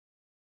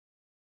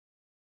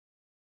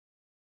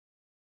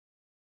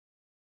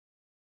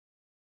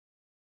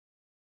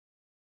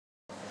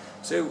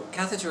So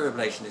catheter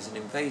ablation is an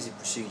invasive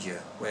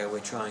procedure where we're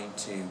trying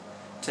to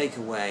take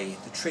away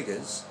the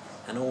triggers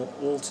and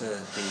alter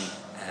the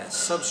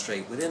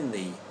substrate within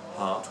the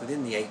heart,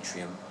 within the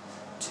atrium,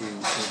 to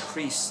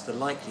increase the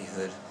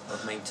likelihood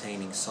of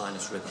maintaining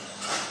sinus rhythm.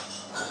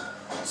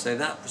 So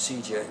that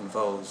procedure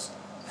involves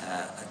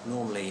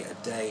normally a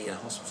day in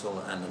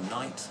hospital and a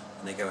night,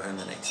 and they go home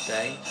the next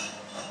day.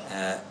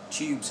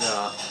 Tubes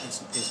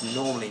is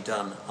normally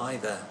done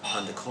either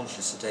under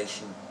conscious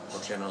sedation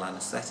or general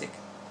anaesthetic.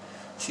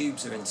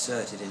 Tubes are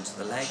inserted into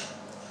the leg,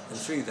 and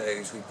through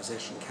those we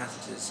position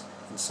catheters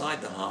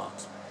inside the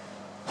heart,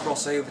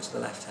 cross over to the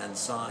left hand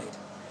side,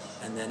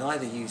 and then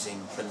either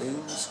using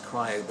balloons,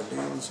 cryo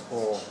balloons,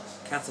 or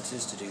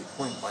catheters to do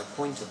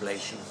point-by-point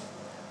ablation,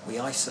 we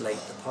isolate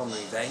the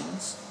pulmonary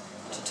veins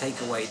to take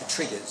away the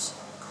triggers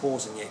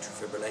causing the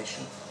atrial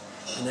fibrillation,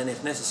 and then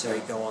if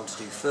necessary go on to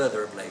do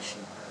further ablation,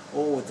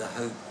 all with the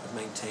hope of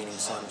maintaining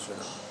sinus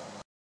rhythm.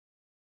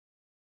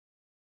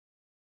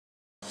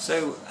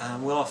 So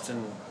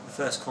the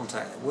first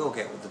contact that we'll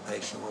get with the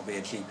patient will be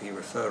a GP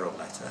referral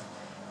letter.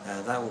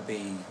 That will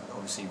be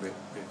obviously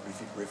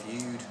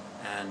reviewed,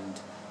 and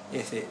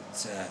if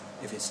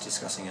it's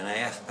discussing an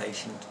AF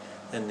patient,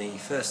 then the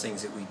first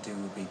things that we do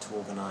would be to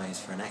organise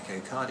for an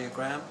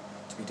echocardiogram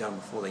to be done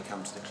before they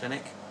come to the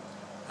clinic.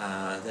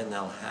 Then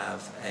they'll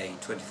have a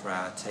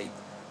 24-hour tape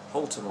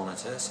Holter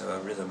monitor, so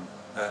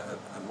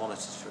a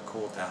monitor to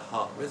record their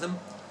heart rhythm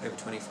over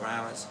 24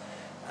 hours.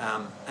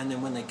 And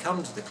then when they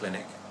come to the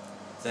clinic,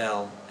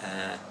 they'll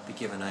be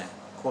given a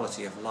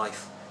quality of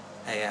life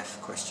AF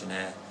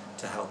questionnaire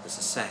to help us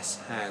assess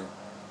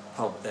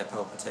how their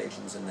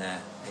palpitations and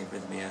their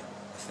arrhythmia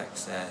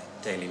affects their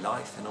daily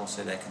life, and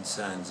also their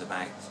concerns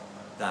about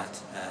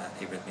that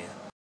arrhythmia.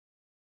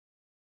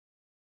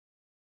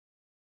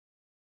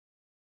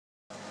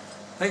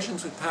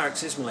 Patients with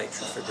paroxysmal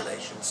atrial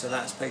fibrillation, so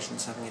that's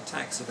patients having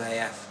attacks of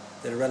AF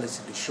that are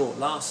relatively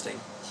short-lasting,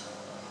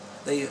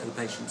 they are the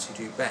patients who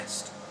do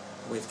best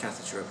with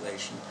catheter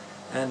ablation,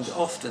 and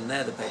often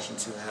they're the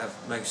patients who have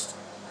most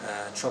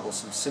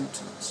troublesome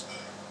symptoms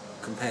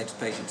compared to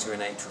patients who are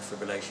in atrial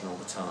fibrillation all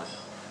the time.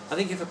 I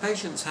think if a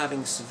patient's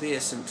having severe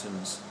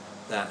symptoms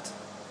that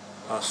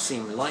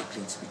seem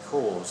likely to be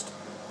caused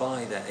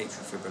by their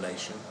atrial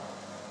fibrillation,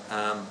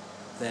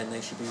 then they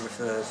should be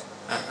referred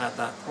at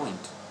that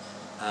point.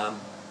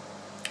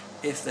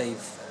 If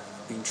they've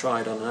been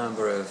tried on a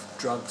number of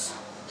drugs,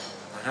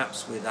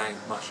 perhaps without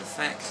much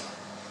effect,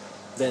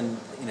 then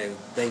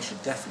they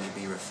should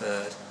definitely be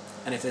referred.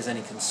 And if there's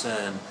any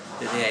concern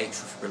that the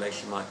atrial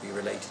fibrillation might be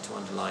related to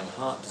underlying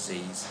heart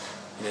disease,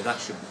 that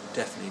should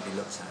definitely be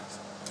looked at.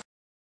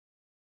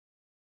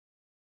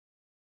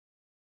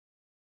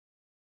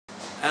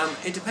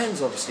 It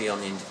depends obviously on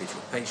the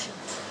individual patient.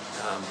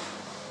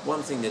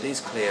 One thing that is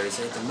clear is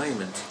that at the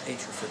moment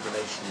atrial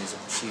fibrillation is a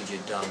procedure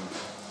done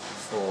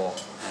for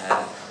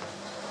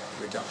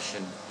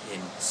reduction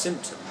in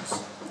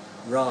symptoms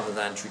rather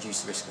than to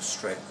reduce the risk of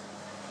stroke.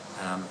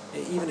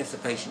 Even if the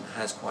patient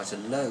has quite a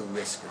low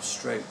risk of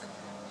stroke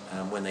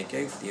when they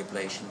go for the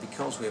ablation,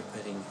 because we're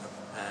putting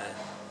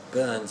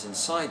burns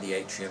inside the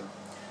atrium,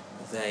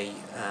 they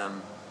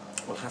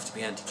will have to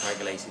be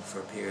anticoagulated for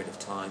a period of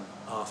time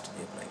after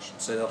the ablation.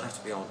 So they'll have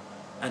to be on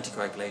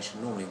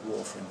anticoagulation, normally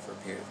warfarin, for a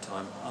period of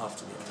time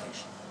after the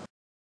ablation.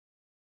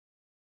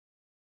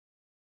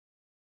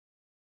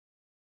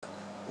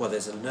 Well,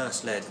 there's a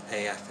nurse-led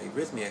AF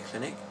arrhythmia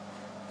clinic,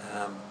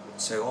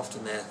 so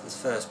often they're the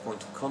first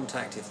point of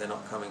contact if they're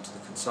not coming to the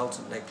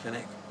consultant-led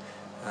clinic,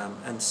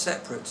 and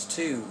separate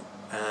to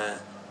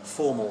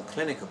formal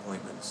clinic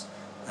appointments,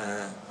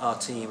 our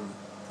team,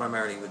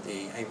 primarily with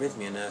the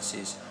arrhythmia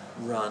nurses,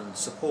 run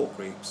support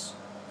groups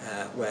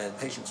where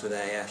patients with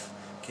AF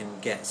can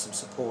get some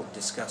support and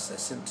discuss their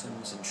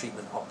symptoms and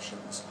treatment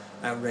options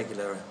at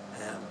regular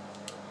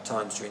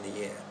times during the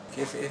year.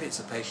 If it's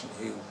a patient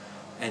who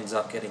ends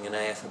up getting an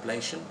AF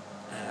ablation,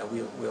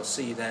 we'll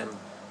see them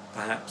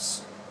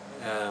perhaps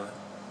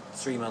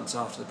 3 months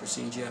after the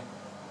procedure,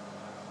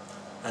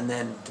 and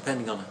then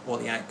depending on what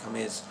the outcome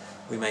is,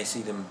 we may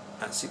see them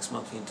at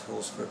 6-monthly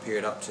intervals for a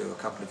period up to a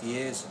couple of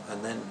years,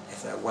 and then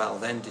if they're well,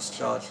 then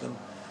discharge them.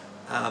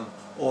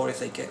 Or if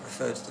they get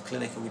referred to the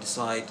clinic and we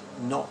decide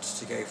not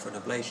to go for an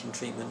ablation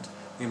treatment,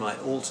 we might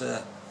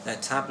alter their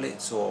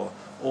tablets or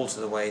alter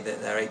the way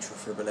that their atrial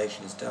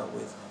fibrillation is dealt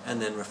with,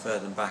 and then refer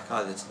them back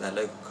either to their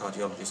local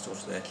cardiologist or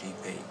to their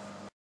GP.